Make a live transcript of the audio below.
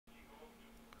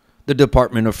The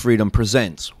Department of Freedom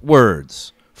presents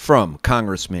words from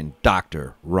Congressman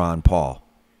Dr. Ron Paul.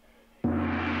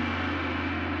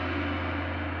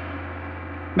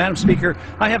 Madam Speaker,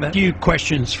 I have a few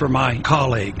questions for my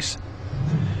colleagues.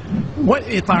 What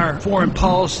if our foreign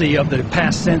policy of the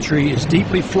past century is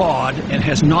deeply flawed and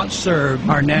has not served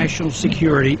our national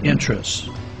security interests?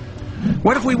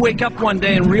 What if we wake up one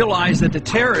day and realize that the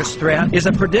terrorist threat is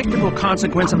a predictable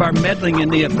consequence of our meddling in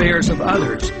the affairs of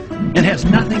others and has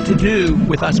nothing to do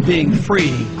with us being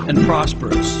free and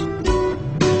prosperous?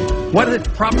 What if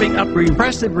propping up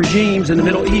repressive regimes in the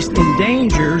Middle East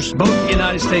endangers both the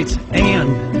United States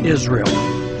and Israel?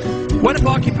 What if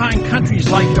occupying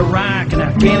countries like Iraq and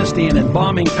Afghanistan and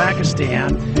bombing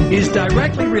Pakistan is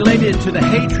directly related to the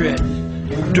hatred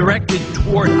directed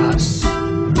toward us?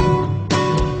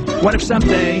 What if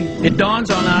someday it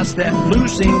dawns on us that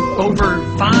losing over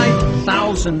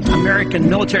 5,000 American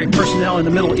military personnel in the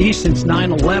Middle East since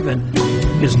 9/11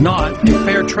 is not a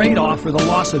fair trade-off for the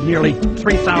loss of nearly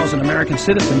 3,000 American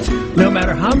citizens, no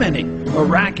matter how many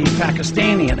Iraqi,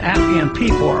 Pakistani, and Afghan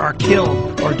people are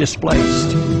killed or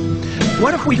displaced?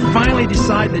 What if we finally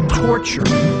decide that torture,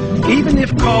 even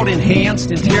if called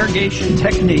enhanced interrogation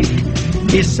technique,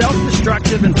 is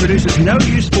self-destructive and produces no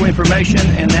useful information,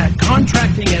 and that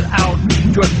contracting it out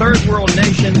to a third world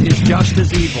nation is just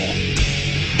as evil?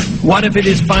 What if it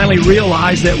is finally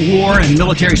realized that war and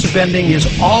military spending is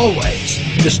always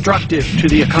destructive to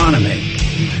the economy?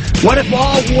 What if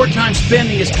all wartime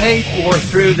spending is paid for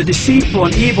through the deceitful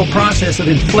and evil process of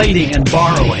inflating and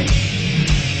borrowing?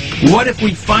 What if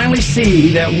we finally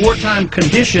see that wartime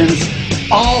conditions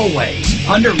always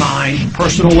undermine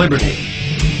personal liberty?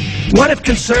 What if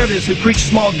conservatives who preach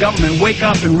small government wake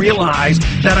up and realize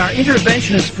that our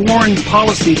interventionist foreign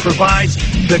policy provides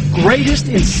the greatest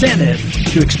incentive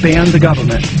to expand the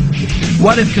government?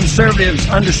 What if conservatives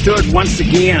understood once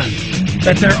again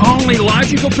that their only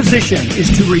logical position is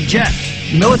to reject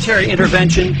military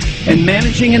intervention and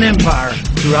managing an empire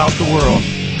throughout the world?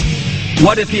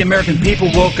 What if the American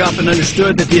people woke up and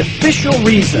understood that the official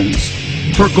reasons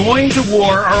for going to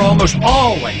war are almost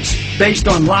always based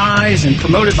on lies and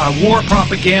promoted by war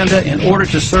propaganda in order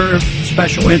to serve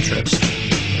special interests?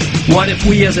 What if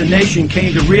we as a nation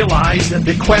came to realize that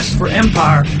the quest for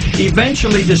empire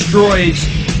eventually destroys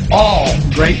all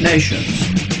great nations?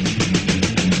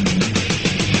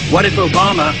 What if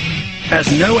Obama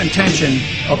has no intention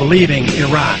of leaving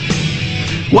Iraq?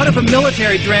 What if a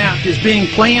military draft is being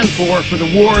planned for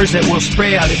the wars that will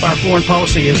spread if our foreign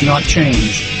policy is not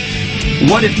changed?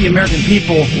 What if the American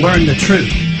people learn the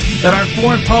truth, that our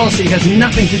foreign policy has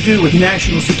nothing to do with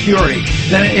national security,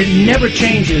 that it never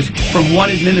changes from one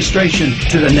administration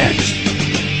to the next?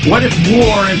 What if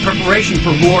war and preparation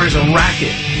for war is a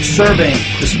racket serving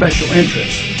the special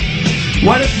interests?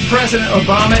 What if President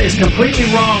Obama is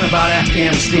completely wrong about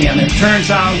Afghanistan and it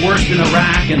turns out worse than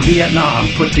Iraq and Vietnam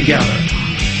put together?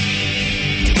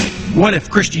 What if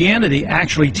Christianity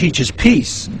actually teaches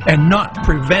peace and not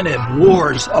preventive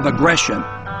wars of aggression?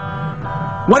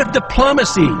 What if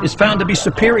diplomacy is found to be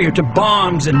superior to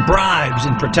bombs and bribes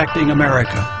in protecting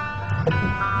America?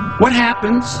 What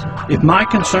happens if my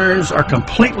concerns are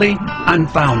completely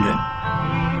unfounded?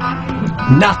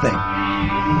 Nothing.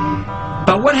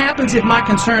 But what happens if my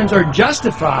concerns are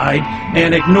justified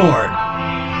and ignored?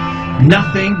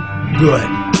 Nothing good.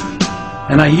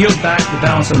 And I yield back the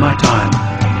balance of my time.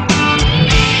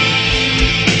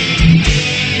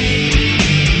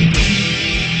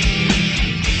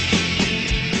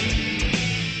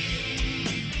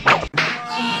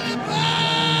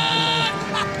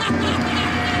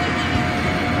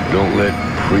 Don't let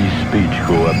free speech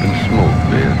go up in smoke,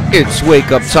 man. It's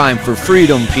wake up time for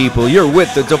freedom, people. You're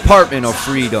with the Department of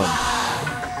Freedom.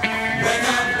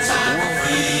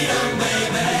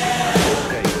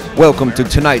 Welcome to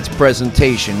tonight's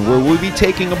presentation, where we'll be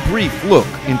taking a brief look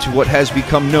into what has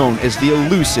become known as the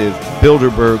elusive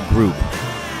Bilderberg Group.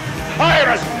 I'm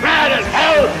as mad as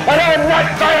hell, and I'm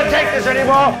not going to take this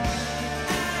anymore!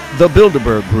 The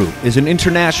Bilderberg Group is an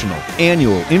international,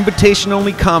 annual,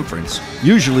 invitation-only conference,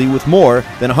 usually with more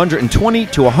than 120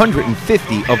 to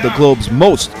 150 of the globe's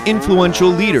most influential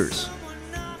leaders.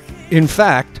 In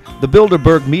fact, the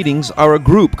Bilderberg meetings are a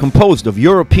group composed of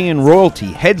European royalty,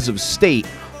 heads of state,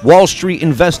 Wall Street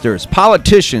investors,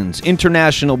 politicians,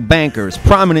 international bankers,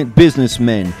 prominent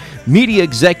businessmen, media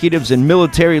executives, and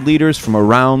military leaders from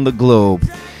around the globe.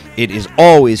 It is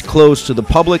always closed to the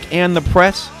public and the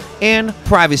press, and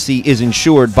privacy is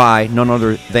ensured by none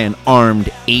other than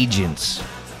armed agents.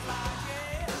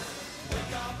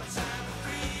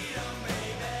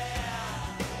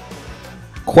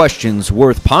 Questions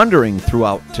worth pondering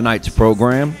throughout tonight's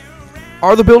program.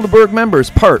 Are the Bilderberg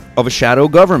members part of a shadow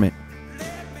government?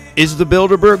 Is the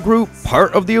Bilderberg Group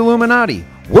part of the Illuminati,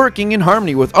 working in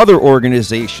harmony with other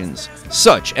organizations,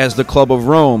 such as the Club of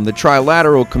Rome, the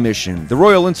Trilateral Commission, the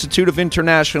Royal Institute of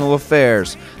International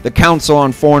Affairs, the Council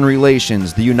on Foreign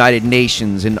Relations, the United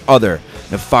Nations, and other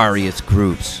nefarious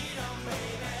groups?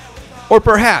 Or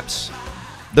perhaps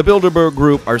the Bilderberg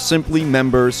Group are simply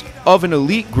members of an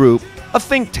elite group, a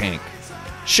think tank,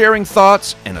 sharing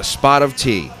thoughts and a spot of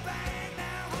tea.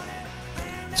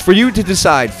 It's for you to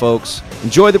decide, folks.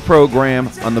 Enjoy the program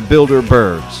on the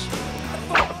Bilderbergs.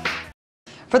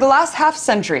 For the last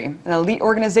half-century, an elite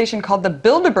organization called the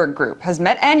Bilderberg Group has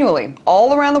met annually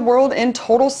all around the world in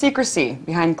total secrecy,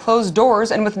 behind closed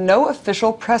doors and with no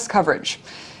official press coverage.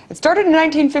 It started in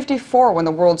 1954 when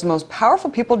the world's most powerful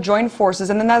people joined forces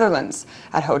in the Netherlands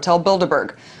at Hotel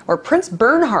Bilderberg, where Prince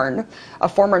Bernhard, a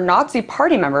former Nazi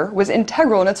party member, was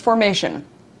integral in its formation.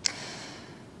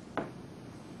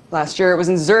 Last year it was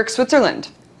in Zurich, Switzerland.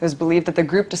 It was believed that the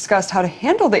group discussed how to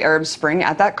handle the Arab Spring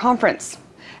at that conference.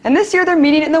 And this year they're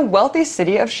meeting in the wealthy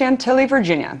city of Chantilly,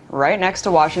 Virginia, right next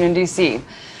to Washington, D.C.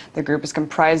 The group is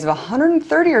comprised of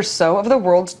 130 or so of the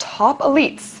world's top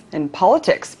elites in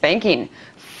politics, banking,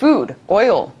 food,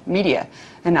 oil, media,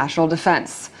 and national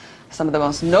defense. Some of the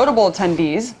most notable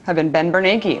attendees have been Ben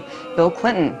Bernanke, Bill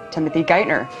Clinton, Timothy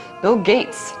Geithner, Bill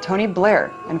Gates, Tony Blair,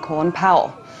 and Colin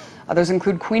Powell. Others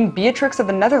include Queen Beatrix of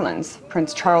the Netherlands,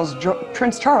 Prince Charles, George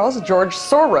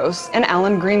Soros, and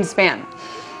Alan Greenspan.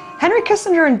 Henry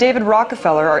Kissinger and David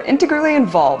Rockefeller are integrally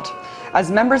involved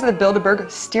as members of the Bilderberg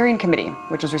Steering Committee,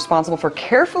 which is responsible for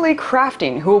carefully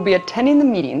crafting who will be attending the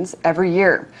meetings every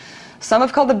year. Some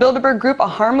have called the Bilderberg Group a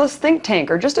harmless think tank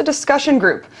or just a discussion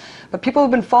group, but people who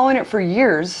have been following it for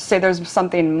years say there's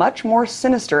something much more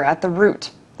sinister at the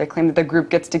root. They claim that the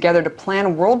group gets together to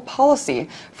plan world policy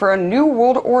for a new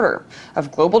world order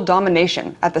of global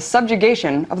domination at the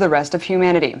subjugation of the rest of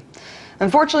humanity.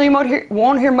 Unfortunately, you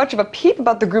won't hear much of a peep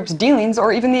about the group's dealings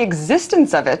or even the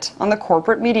existence of it on the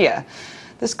corporate media.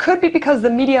 This could be because the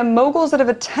media moguls that have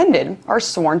attended are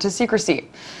sworn to secrecy.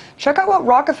 Check out what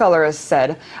Rockefeller has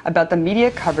said about the media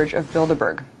coverage of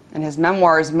Bilderberg. In his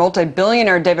memoirs,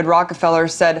 multi-billionaire David Rockefeller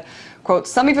said, quote,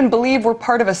 "Some even believe we're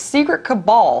part of a secret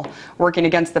cabal working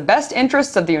against the best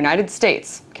interests of the United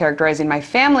States, characterizing my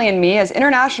family and me as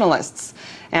internationalists,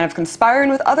 and of conspiring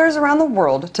with others around the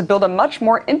world to build a much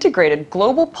more integrated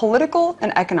global political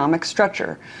and economic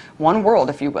structure. One world,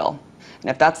 if you will.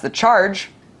 And if that's the charge,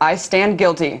 I stand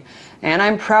guilty, and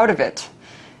I'm proud of it."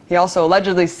 He also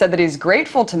allegedly said that he's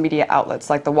grateful to media outlets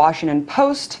like the Washington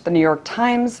Post, the New York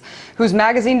Times, whose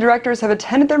magazine directors have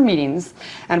attended their meetings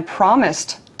and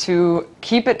promised to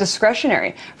keep it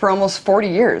discretionary for almost 40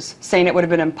 years, saying it would have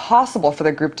been impossible for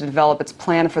the group to develop its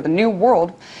plan for the new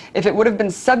world if it would have been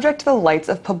subject to the lights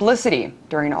of publicity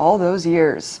during all those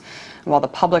years. And while the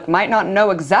public might not know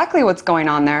exactly what's going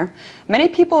on there, many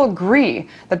people agree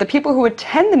that the people who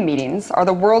attend the meetings are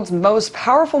the world's most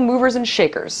powerful movers and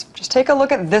shakers. Just take a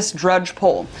look at this Drudge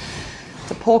poll.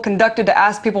 It's a poll conducted to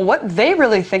ask people what they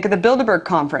really think of the Bilderberg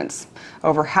Conference.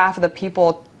 Over half of the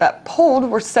people that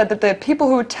polled said that the people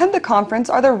who attend the conference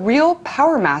are the real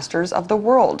power masters of the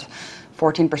world.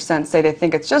 14% say they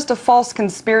think it's just a false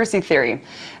conspiracy theory,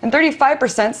 and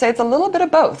 35% say it's a little bit of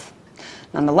both.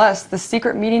 Nonetheless, the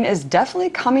secret meeting is definitely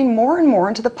coming more and more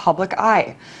into the public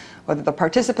eye, whether the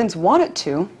participants want it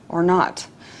to or not.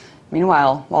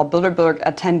 Meanwhile, while Bilderberg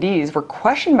attendees were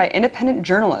questioned by independent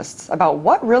journalists about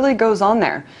what really goes on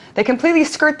there, they completely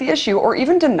skirt the issue or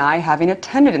even deny having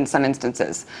attended in some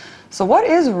instances. So what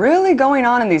is really going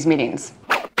on in these meetings?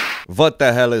 What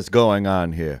the hell is going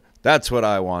on here? That's what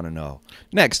I want to know.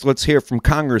 Next, let's hear from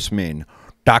Congressman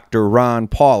Dr. Ron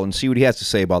Paul and see what he has to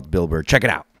say about the Bilderberg. Check it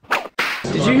out.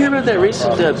 Did you hear about that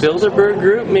recent Bilderberg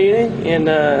Group meeting in,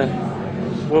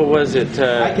 what was it,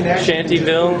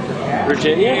 Chantilly,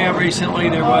 Virginia? Yeah, recently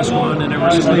there was one, and there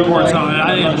was some reports on it.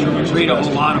 I didn't read a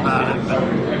whole lot about it,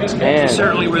 but Man.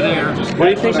 certainly we're there. What do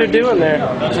you think they're doing there?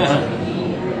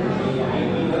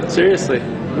 Seriously,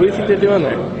 what do you think they're doing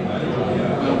there?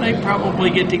 Well, they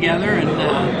probably get together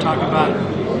and talk about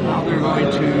how they're going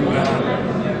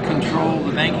to control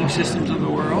the banking systems of the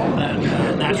world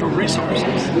and natural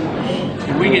resources.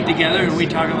 And we get together and we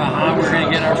talk about how we're going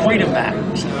to get our freedom back.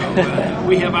 So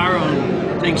we have our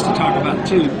own things to talk about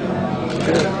too.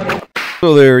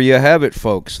 So there you have it,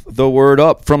 folks. The word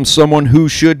up from someone who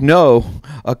should know.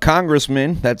 A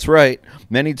congressman, that's right,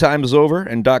 many times over,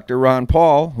 and Dr. Ron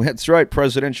Paul, that's right,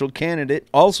 presidential candidate,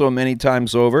 also many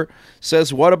times over,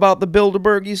 says, what about the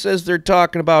Bilderberg? He says they're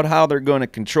talking about how they're going to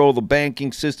control the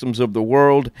banking systems of the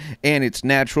world and its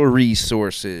natural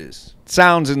resources.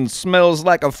 Sounds and smells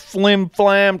like a flim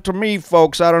flam to me,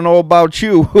 folks. I don't know about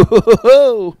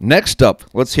you. Next up,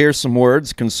 let's hear some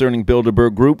words concerning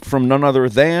Bilderberg Group from none other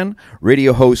than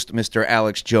radio host Mr.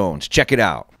 Alex Jones. Check it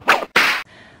out.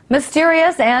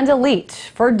 Mysterious and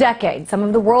elite. For decades, some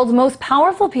of the world's most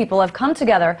powerful people have come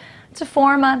together to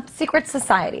form a secret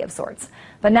society of sorts.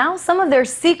 But now some of their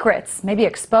secrets may be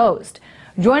exposed.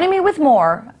 Joining me with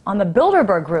more on the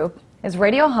Bilderberg Group is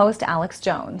radio host Alex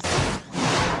Jones.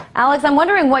 Alex, I'm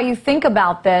wondering what you think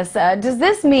about this. Does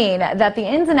this mean that the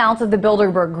ins and outs of the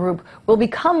Bilderberg Group will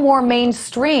become more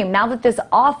mainstream now that this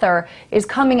author is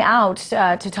coming out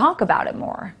to talk about it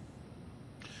more?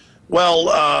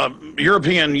 Well,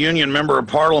 European Union Member of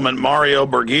Parliament Mario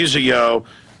Borghezio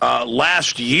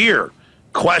last year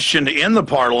questioned in the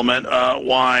Parliament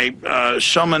why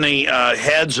so many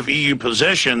heads of EU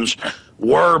positions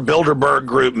were Bilderberg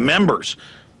Group members.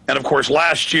 And of course,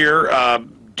 last year,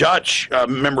 Dutch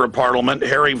Member of Parliament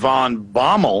Harry van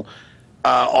Bommel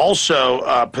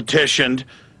also petitioned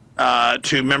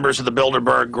to members of the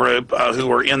Bilderberg Group who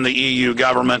were in the EU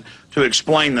government to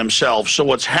explain themselves. So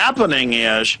what's happening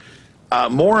is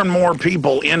more and more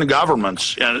people in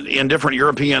governments, in different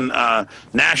European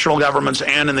national governments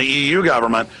and in the EU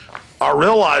government, are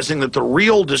realizing that the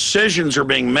real decisions are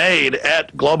being made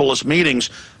at globalist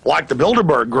meetings like the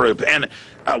Bilderberg Group. And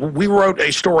we wrote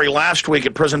a story last week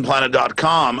at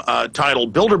prisonplanet.com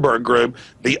titled Bilderberg Group,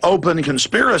 The Open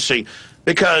Conspiracy,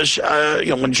 because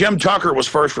when Jim Tucker was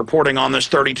first reporting on this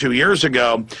 32 years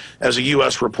ago as a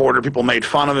U.S. reporter, people made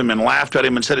fun of him and laughed at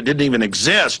him and said it didn't even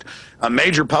exist.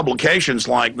 Major publications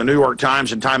like the New York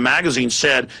Times and Time Magazine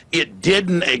said it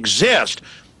didn't exist.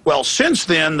 Well, since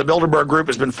then, the Bilderberg Group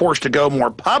has been forced to go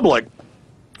more public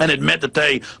and admit that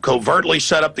they covertly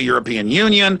set up the European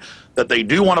Union, that they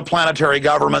do want a planetary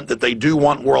government, that they do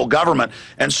want world government.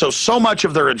 And so much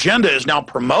of their agenda is now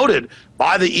promoted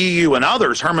by the EU and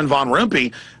others. Herman von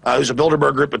Rompuy, who's a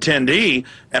Bilderberg Group attendee,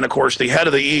 and of course the head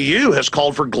of the EU, has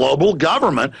called for global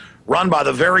government run by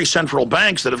the very central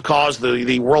banks that have caused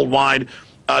the worldwide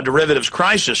derivatives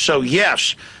crisis. So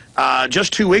yes,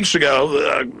 just 2 weeks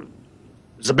ago,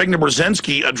 Zbigniew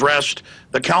Brzezinski addressed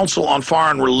the Council on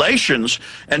Foreign Relations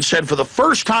and said, for the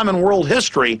first time in world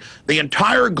history, the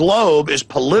entire globe is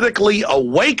politically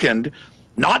awakened,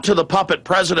 not to the puppet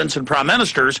presidents and prime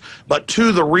ministers, but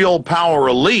to the real power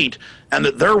elite, and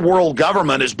that their world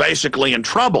government is basically in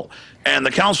trouble. And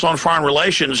the Council on Foreign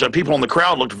Relations, people in the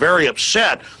crowd looked very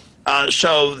upset.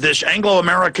 So this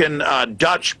Anglo-American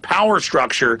Dutch power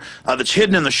structure that's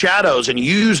hidden in the shadows and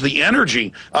used the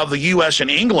energy of the U.S.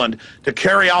 and England to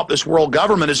carry out this world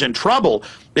government is in trouble,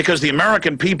 because the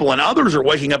American people and others are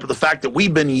waking up to the fact that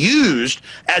we've been used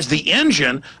as the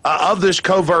engine of this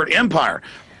covert empire.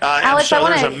 Alex, and so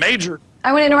there's a major...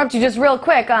 I want to interrupt you just real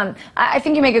quick. I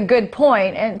think you make a good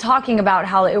point in talking about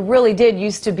how it really did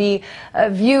used to be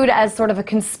viewed as sort of a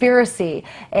conspiracy,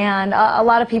 and a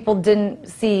lot of people didn't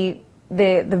see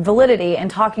the validity in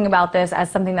talking about this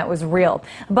as something that was real.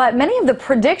 But many of the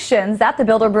predictions that the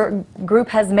Bilderberg Group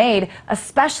has made,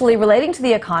 especially relating to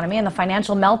the economy and the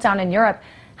financial meltdown in Europe,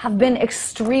 have been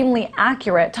extremely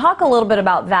accurate. Talk a little bit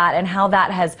about that and how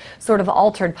that has sort of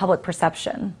altered public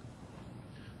perception.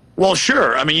 Well,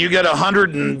 sure. I mean, you get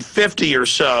 150 or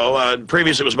so.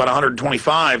 Previously, it was about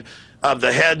 125 of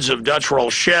the heads of Dutch Royal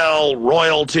Shell,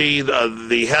 royalty,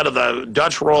 the head of the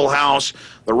Dutch Royal House,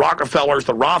 the Rockefellers,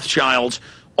 the Rothschilds,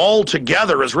 all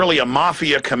together is really a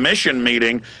mafia commission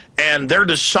meeting, and they're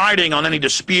deciding on any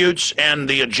disputes and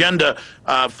the agenda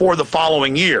for the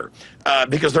following year.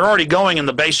 Because they're already going in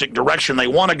the basic direction they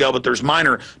want to go, but there's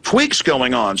minor tweaks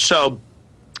going on. So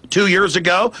 2 years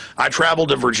ago, I traveled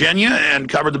to Virginia and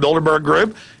covered the Bilderberg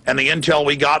Group, and the intel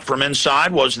we got from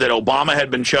inside was that Obama had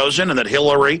been chosen and that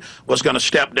Hillary was going to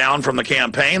step down from the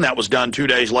campaign. That was done 2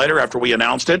 days later after we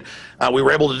announced it. We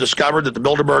were able to discover that the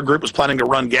Bilderberg Group was planning to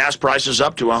run gas prices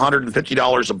up to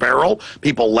 $150 a barrel.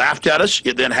 People laughed at us.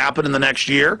 It then happened in the next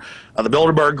year. The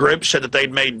Bilderberg Group said that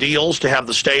they'd made deals to have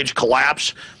the stage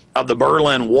collapse of the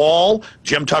Berlin Wall.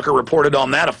 Jim Tucker reported on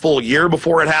that a full year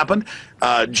before it happened.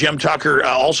 Jim Tucker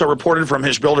also reported from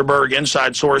his Bilderberg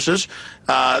inside sources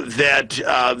that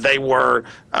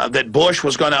Bush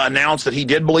was going to announce that he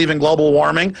did believe in global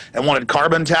warming and wanted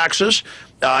carbon taxes.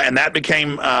 And that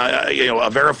became a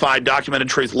verified, documented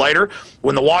truth later.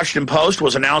 When the Washington Post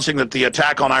was announcing that the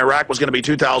attack on Iraq was going to be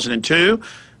 2002,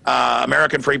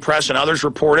 American Free Press and others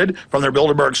reported from their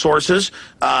Bilderberg sources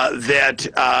that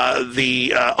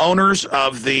the owners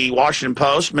of the Washington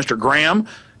Post, Mr. Graham,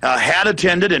 had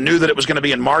attended and knew that it was going to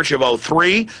be in March of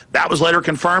 '03. That was later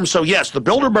confirmed. So yes, the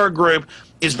Bilderberg Group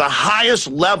is the highest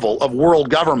level of world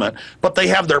government, but they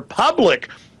have their public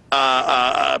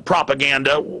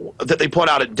propaganda that they put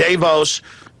out at Davos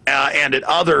and at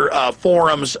other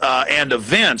forums and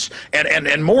events.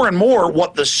 And more,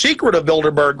 what the secret of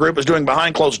Bilderberg Group is doing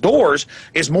behind closed doors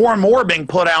is more and more being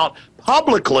put out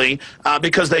publicly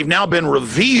because they've now been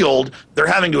revealed. They're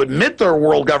having to admit their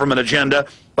world government agenda,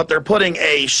 but they're putting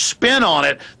a spin on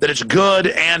it that it's good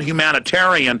and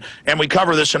humanitarian. And we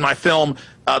cover this in my film,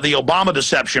 The Obama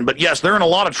Deception. But yes, they're in a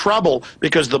lot of trouble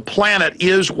because the planet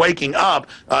is waking up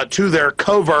to their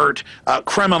covert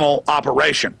criminal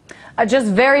operation. Just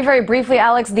very, very briefly,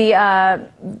 Alex, the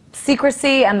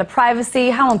secrecy and the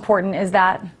privacy, how important is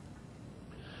that?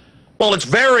 Well, it's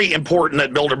very important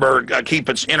that Bilderberg keep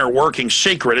its inner working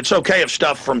secret. It's okay if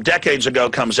stuff from decades ago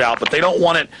comes out, but they don't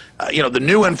want it, the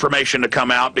new information to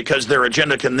come out because their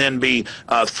agenda can then be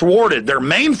thwarted. Their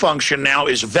main function now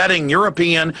is vetting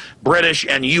European, British,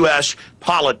 and U.S.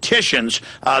 politicians.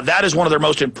 That is one of their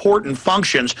most important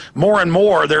functions. More and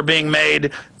more, they're being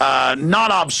made not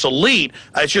obsolete.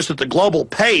 It's just that the global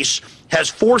pace has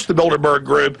forced the Bilderberg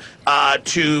Group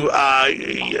to...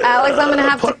 Alex, I'm going to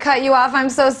have to cut you off. I'm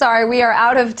so sorry. We are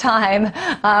out of time.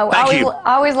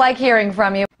 Always like hearing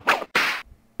from you.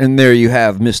 And there you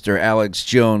have Mr. Alex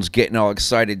Jones getting all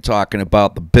excited talking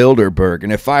about the Bilderberg.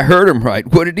 And if I heard him right,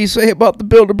 what did he say about the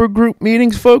Bilderberg Group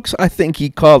meetings, folks? I think he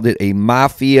called it a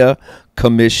Mafia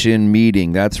Commission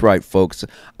meeting. That's right, folks.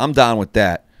 I'm down with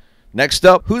that. Next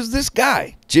up, who's this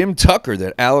guy, Jim Tucker,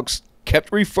 that Alex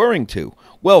kept referring to?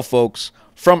 Well, folks,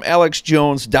 from Alex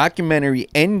Jones' documentary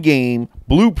Endgame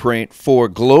Blueprint for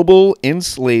Global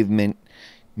Enslavement,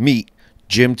 meet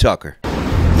Jim Tucker.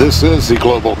 This is the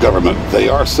global government. They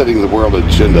are setting the world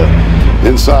agenda.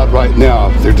 Inside right now,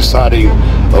 they're deciding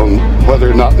on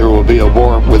whether or not there will be a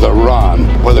war with Iran,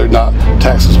 whether or not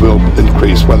taxes will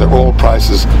increase, whether oil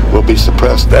prices will be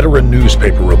suppressed. Veteran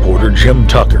newspaper reporter Jim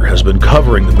Tucker has been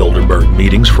covering the Bilderberg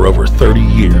meetings for over 30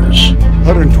 years.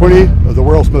 120 of the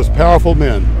world's most powerful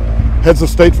men, heads of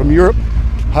state from Europe,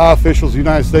 high officials of the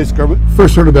United States government.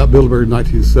 First heard about Bilderberg in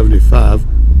 1975.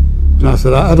 And I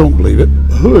said, I don't believe it.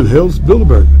 Who in hell's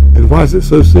Bilderberg? And why is it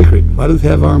so secret? Why does it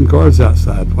have armed guards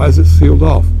outside? Why is it sealed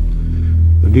off?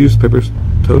 The newspapers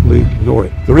totally ignore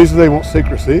it. The reason they want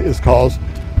secrecy is because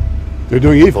they're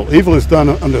doing evil. Evil is done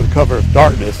under the cover of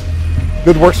darkness.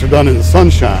 Good works are done in the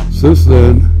sunshine. Since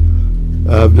then,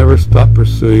 I've never stopped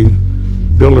pursuing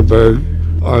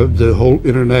Bilderberg or the whole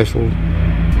international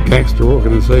gangster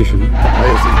organization. Hey,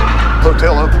 is the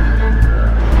hotel open?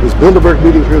 Is Bilderberg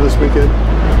meeting here this weekend?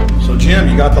 So, Jim,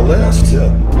 you got the list.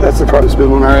 Yeah. That's the car that's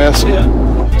been on our ass.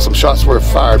 Yeah. Some shots were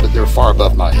fired, but they were far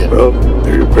above my head. Well,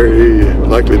 they're very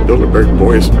likely Bilderberg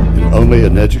boys. And only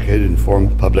an educated,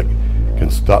 informed public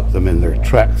can stop them in their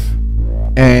tracks.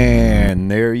 And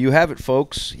there you have it,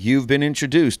 folks. You've been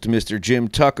introduced to Mr. Jim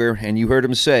Tucker, and you heard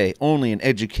him say only an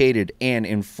educated and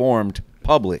informed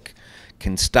public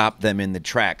can stop them in the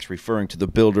tracks, referring to the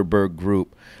Bilderberg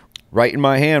Group. Right in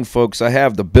my hand, folks, I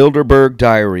have the Bilderberg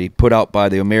Diary put out by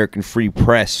the American Free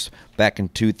Press back in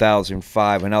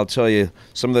 2005. And I'll tell you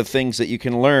some of the things that you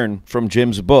can learn from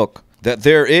Jim's book, that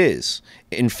there is,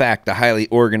 in fact, a highly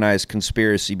organized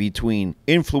conspiracy between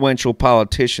influential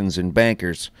politicians and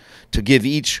bankers to give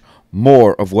each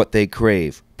more of what they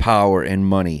crave, power and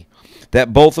money.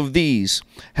 That both of these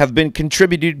have been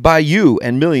contributed by you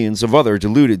and millions of other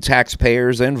deluded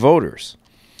taxpayers and voters.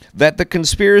 That the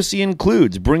conspiracy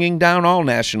includes bringing down all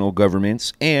national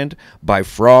governments and, by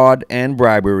fraud and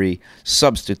bribery,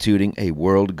 substituting a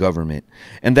world government.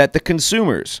 And that the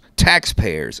consumers,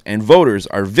 taxpayers, and voters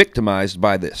are victimized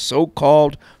by the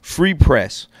so-called free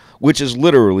press, which is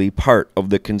literally part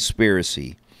of the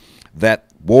conspiracy. That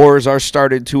wars are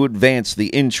started to advance the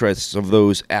interests of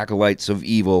those acolytes of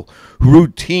evil who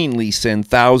routinely send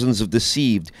thousands of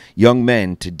deceived young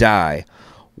men to die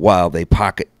while they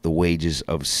pocket the wages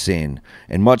of sin,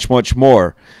 and much, much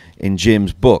more in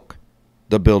Jim's book,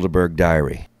 The Bilderberg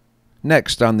Diary.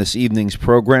 Next on this evening's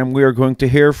program, we are going to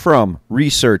hear from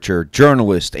researcher,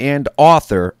 journalist, and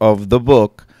author of the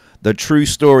book, The True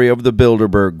Story of the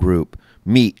Bilderberg Group.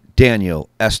 Meet Daniel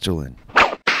Esterlin.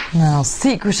 Now,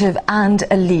 secretive and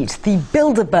elite, the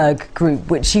Bilderberg Group,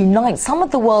 which unites some of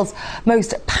the world's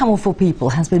most powerful people,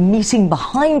 has been meeting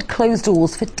behind closed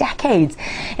doors for decades.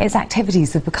 Its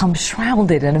activities have become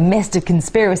shrouded in a mist of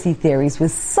conspiracy theories,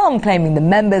 with some claiming the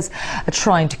members are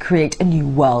trying to create a new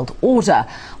world order.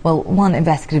 Well, one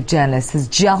investigative journalist has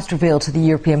just revealed to the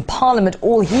European Parliament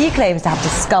all he claims to have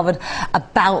discovered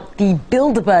about the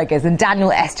Bilderbergers. And Daniel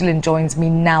Esterlin joins me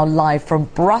now live from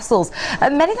Brussels.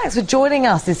 Many thanks for joining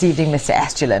us this evening, Mr.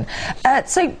 Esterlin.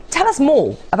 So tell us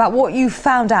more about what you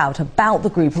found out about the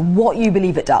group and what you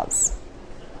believe it does.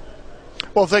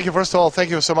 Well, thank you. First of all, thank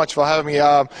you so much for having me.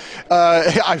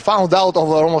 I found out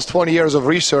over almost 20 years of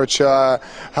research that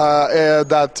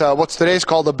what's today is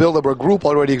called the Bilderberg Group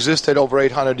already existed over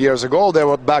 800 years ago. They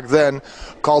were back then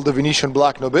called the Venetian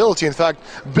Black Nobility. In fact,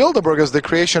 Bilderberg is the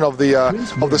creation of the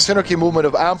Synarchy movement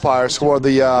of empires, who are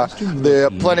the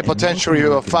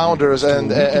plenipotentiary founders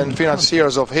and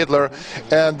financiers of Hitler.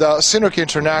 And Synarchy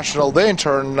International, they in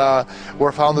turn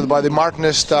were founded by the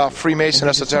Martinist Freemason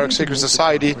Esoteric Secret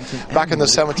Society back in the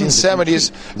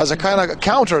 1770s as a kind of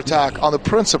counterattack on the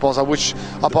principles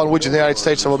upon which the United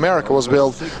States of America was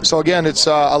built. So again, it's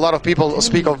a lot of people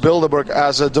speak of Bilderberg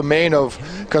as a domain of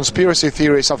conspiracy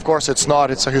theories. Of course, it's not.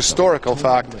 It's a historical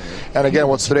fact. And again,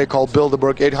 what's today called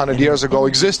Bilderberg 800 years ago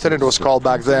existed. It was called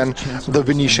back then the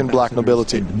Venetian Black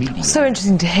Nobility. So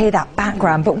interesting to hear that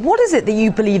background. But what is it that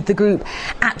you believe the group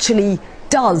actually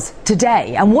does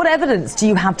today? And what evidence do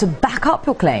you have to back up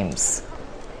your claims?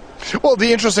 Well,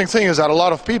 the interesting thing is that a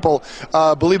lot of people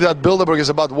believe that Bilderberg is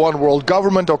about one world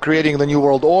government or creating the new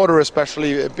world order,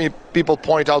 especially people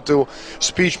point out to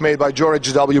speech made by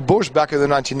George W. Bush back in the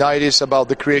 1990s about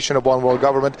the creation of one world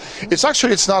government.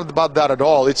 It's not about that at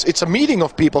all. It's a meeting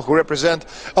of people who represent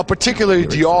a particular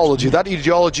ideology. That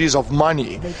ideology is of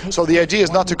money. So the idea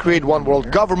is not to create one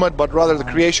world government, but rather the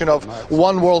creation of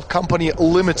one world company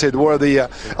limited, where the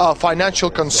financial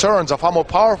concerns are far more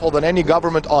powerful than any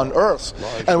government on earth.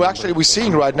 And we're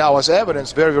seeing right now as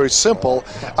evidence, very, very simple.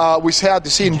 We had to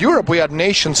see in Europe, we had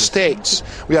nation states.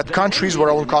 We had countries with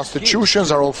our own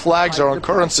constitutions, our own flags, our own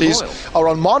currencies, our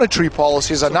own monetary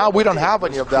policies, and now we don't have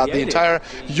any of that. The entire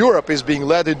Europe is being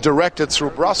led and directed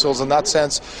through Brussels. In that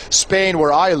sense, Spain,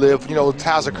 where I live, it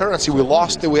has a currency. We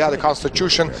lost it. We had a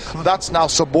constitution. That's now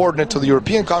subordinate to the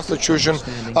European constitution.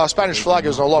 Spanish flag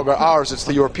is no longer ours. It's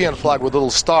the European flag with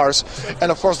little stars. And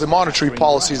of course, the monetary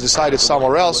policy is decided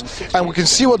somewhere else. And we can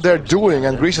see what they're doing,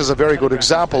 and Greece is a very good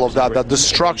example of that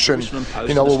destruction,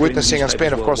 we're witnessing, and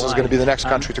Spain, of course, is going to be the next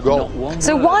country to go.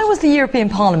 So why was the European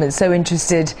Parliament so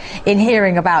interested in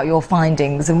hearing about your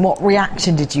findings, and what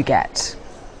reaction did you get?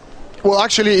 Well,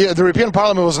 actually, the European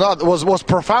Parliament was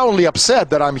profoundly upset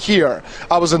that I'm here.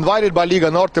 I was invited by Liga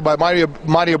Norte, by Mario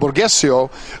Borghesio,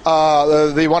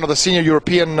 one of the senior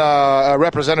European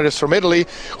representatives from Italy,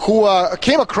 who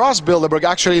came across Bilderberg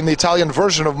actually in the Italian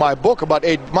version of my book about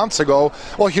 8 months ago.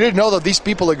 Well, he didn't know that these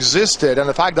people existed, and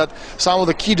the fact that some of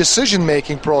the key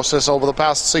decision-making process over the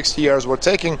past 60 years were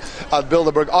taking at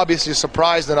Bilderberg obviously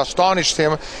surprised and astonished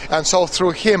him, and so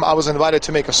through him I was invited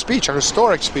to make a speech, a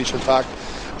historic speech, in fact,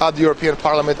 at the European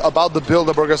Parliament about the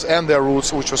Bilderbergers and their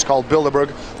roots, which was called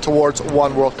Bilderberg Towards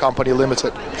One World Company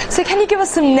Limited. So can you give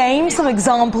us some names, some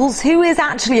examples? Who is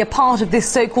actually a part of this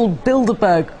so-called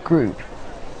Bilderberg Group?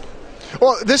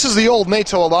 Well, this is the old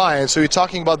NATO alliance. So you're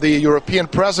talking about the European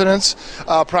presidents,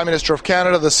 Prime Minister of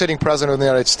Canada, the sitting president of the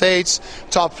United States,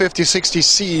 top 50, 60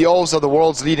 CEOs of the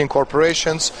world's leading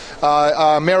corporations,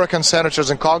 American senators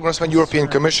and congressmen, European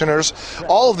commissioners,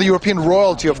 all of the European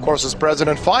royalty, of course, is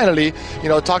present. Finally,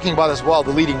 talking about as well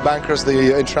the leading bankers,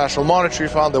 the International Monetary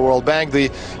Fund, the World Bank,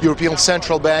 the European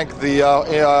Central Bank,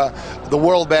 the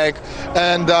World Bank,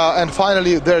 and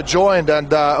finally they're joined, and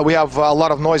we have a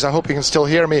lot of noise. I hope you can still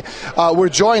hear me. We're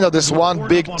joined at this one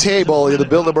big table at the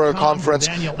Bilderberg conference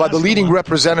by the leading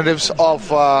representatives of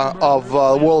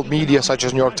world media, such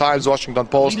as New York Times, Washington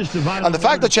Post. And the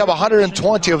fact that you have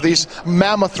 120 of these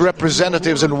mammoth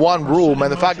representatives in one room,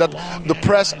 and the fact that the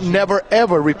press never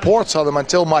ever reports on them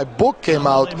until my book came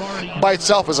out, by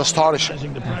itself is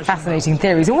astonishing. Fascinating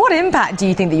theories. And what impact do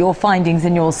you think that your findings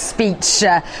in your speech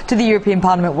to the European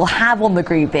Parliament will have on the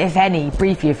group, if any?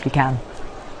 Briefly, if you can.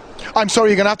 I'm sorry,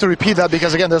 you're going to have to repeat that,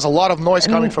 because again, there's a lot of noise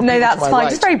coming from No, people that's to my fine. right.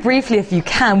 Just very briefly, if you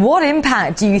can, what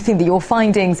impact do you think that your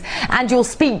findings and your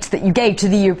speech that you gave to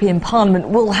the European Parliament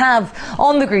will have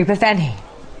on the group, if any?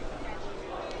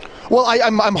 Well,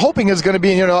 I'm hoping it's going to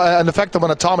be, an effect of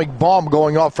an atomic bomb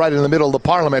going off right in the middle of the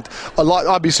parliament. A lot,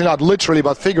 obviously not literally,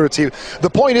 but figurative. The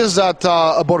point is that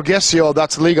Borghesio,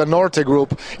 that's Liga Norte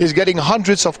group, is getting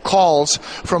hundreds of calls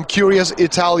from curious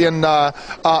Italian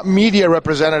media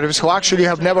representatives who actually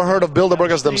have never heard of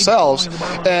Bilderbergers themselves,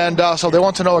 and so they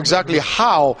want to know exactly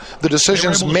how the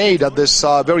decisions made at this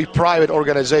very private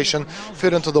organization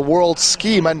fit into the world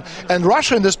scheme. And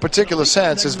Russia, in this particular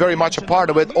sense, is very much a part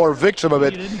of it, or victim of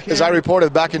it, is as I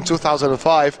reported back in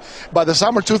 2005. By the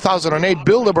summer 2008,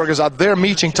 Bilderberg is at their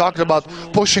meeting talking about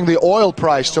pushing the oil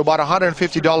price to about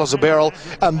 $150 a barrel,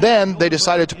 and then they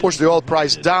decided to push the oil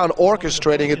price down,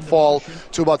 orchestrating it fall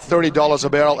to about $30 a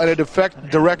barrel, and it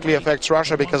directly affects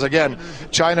Russia because, again,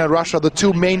 China and Russia are the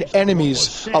two main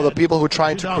enemies of the people who are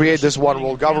trying to create this one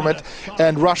world government,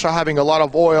 and Russia having a lot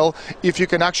of oil, if you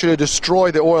can actually destroy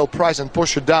the oil price and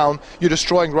push it down, you're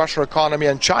destroying Russia's economy.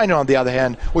 And China, on the other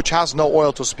hand, which has no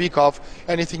oil to speak of,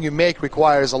 anything you make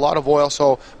requires a lot of oil,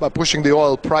 so by pushing the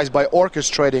oil price, by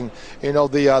orchestrating, you know,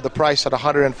 the price at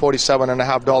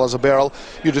 $147.50 a barrel,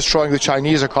 you're destroying the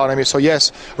Chinese economy. So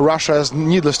yes, Russia, is,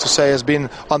 needless to say, has been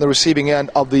on the receiving end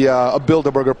of the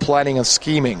Bilderberger planning and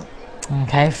scheming.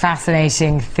 Okay,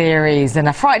 fascinating theories and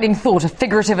a frightening thought, a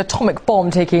figurative atomic bomb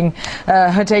taking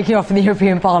off in the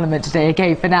European Parliament today.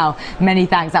 Okay, for now, many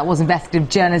thanks. That was investigative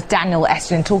journalist Daniel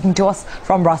Estin talking to us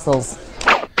from Brussels.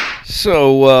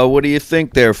 So, what do you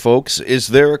think there, folks? Is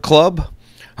there a club?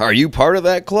 Are you part of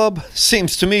that club?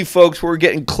 Seems to me, folks, we're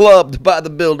getting clubbed by the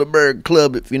Bilderberg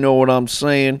Club, if you know what I'm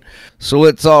saying. So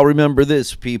let's all remember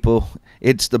this, people.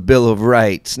 It's the Bill of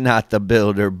Rights, not the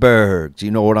Bilderbergs.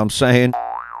 You know what I'm saying?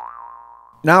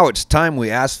 Now it's time we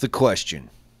ask the question.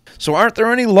 So aren't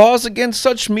there any laws against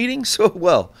such meetings?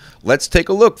 Well, let's take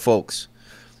a look, folks.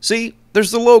 See,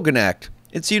 there's the Logan Act.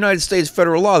 It's the United States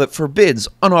federal law that forbids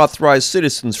unauthorized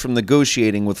citizens from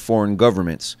negotiating with foreign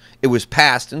governments. It was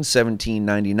passed in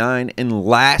 1799 and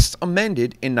last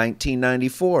amended in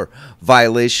 1994.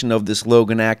 Violation of this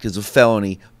Logan Act is a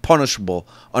felony, punishable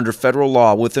under federal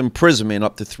law with imprisonment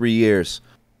up to 3 years.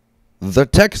 The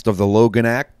text of the Logan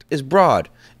Act is broad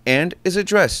and is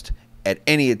addressed at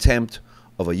any attempt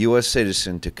of a U.S.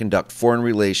 citizen to conduct foreign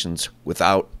relations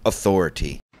without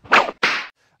authority.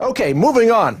 Okay, moving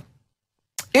on.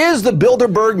 Is the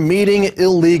Bilderberg meeting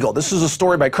illegal? This is a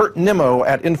story by Kurt Nimmo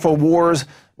at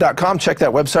Infowars.com. Check that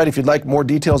website if you'd like more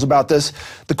details about this.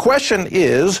 The question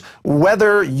is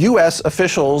whether U.S.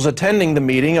 officials attending the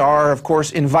meeting are, of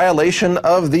course, in violation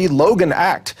of the Logan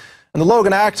Act. And the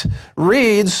Logan Act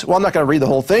reads, well, I'm not going to read the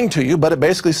whole thing to you, but it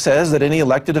basically says that any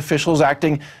elected officials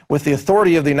acting with the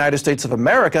authority of the United States of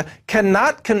America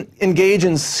cannot engage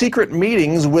in secret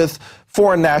meetings with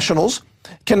foreign nationals,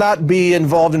 cannot be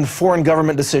involved in foreign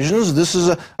government decisions. This is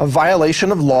a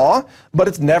violation of law, but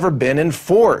it's never been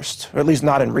enforced, or at least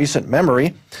not in recent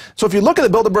memory. So if you look at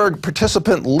the Bilderberg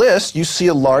participant list, you see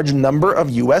a large number of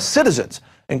U.S. citizens,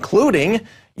 including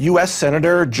U.S.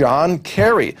 Senator John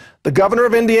Kerry, the governor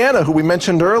of Indiana, who we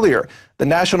mentioned earlier, the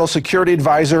national security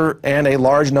advisor, and a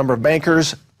large number of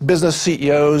bankers, business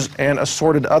CEOs, and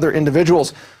assorted other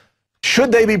individuals.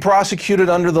 Should they be prosecuted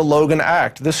under the Logan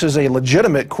Act? This is a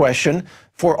legitimate question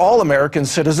for all American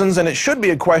citizens, and it should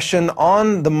be a question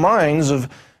on the minds of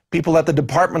people at the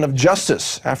Department of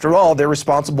Justice. After all, they're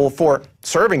responsible for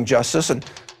serving justice, and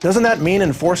doesn't that mean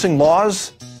enforcing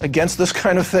laws against this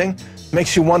kind of thing?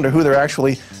 Makes you wonder who they're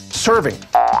actually serving.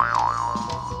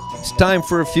 It's time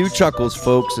for a few chuckles,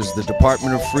 folks, as the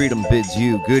Department of Freedom bids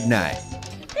you good night.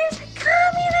 There's a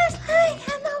communist thing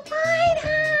in the White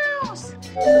House.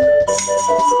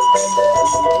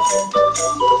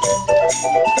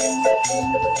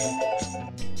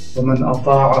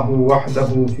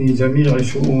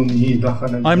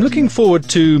 I'm looking forward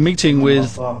to meeting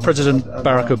with President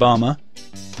Barack Obama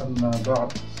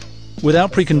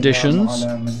without preconditions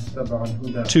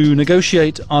to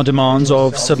negotiate our demands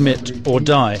of submit or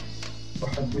die.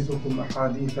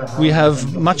 We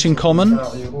have much in common,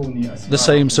 the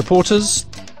same supporters,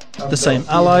 the same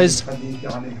allies,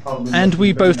 and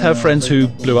we both have friends who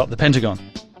blew up the Pentagon.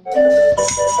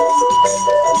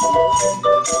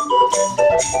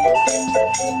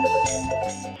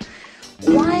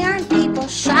 Why aren't people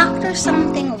shocked or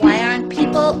something? Why aren't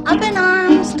people up in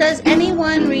arms? Does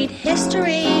anyone read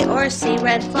history or see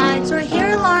red flags or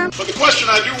hear alarms? But the question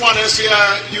I do want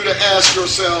you to ask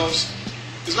yourselves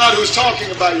is not who's talking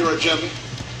about your agenda,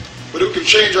 but who can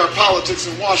change our politics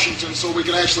in Washington so we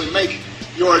can actually make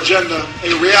your agenda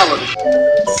a reality.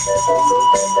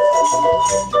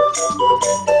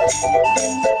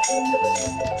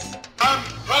 I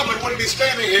probably wouldn't be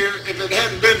standing here if it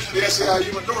hadn't been for the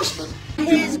SEIU endorsement.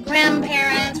 His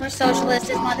grandparents were socialists,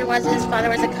 his mother was, his father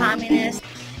was a communist.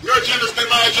 Your agenda's been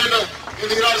my agenda in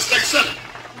the United States Senate.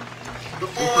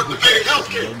 Before debating health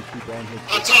care,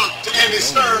 I talked to Andy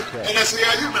Stern and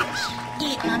SEIU members.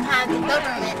 Eating on how the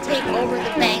government take over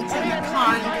the banks and the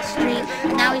car industry,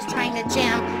 and now he's trying to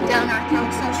jam down our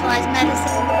throats socialized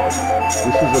medicine.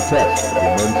 This is a test of the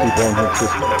emergency bonehead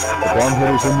system. The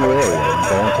boneheaders in your area in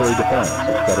voluntary defiance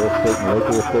of federal, state, and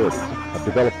local authorities have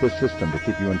developed this system to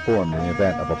keep you informed in the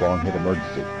event of a bonehead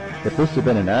emergency. If this had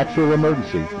been an actual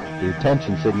emergency, the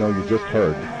attention signal you just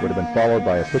heard would have been followed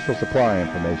by official supply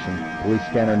information, police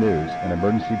scanner news, and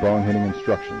emergency bong hitting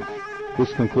instructions.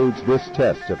 This concludes this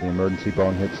test of the emergency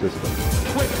bong hit system.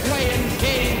 Quit playing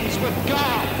games with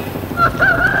God!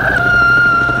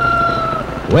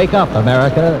 Wake up,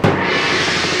 America.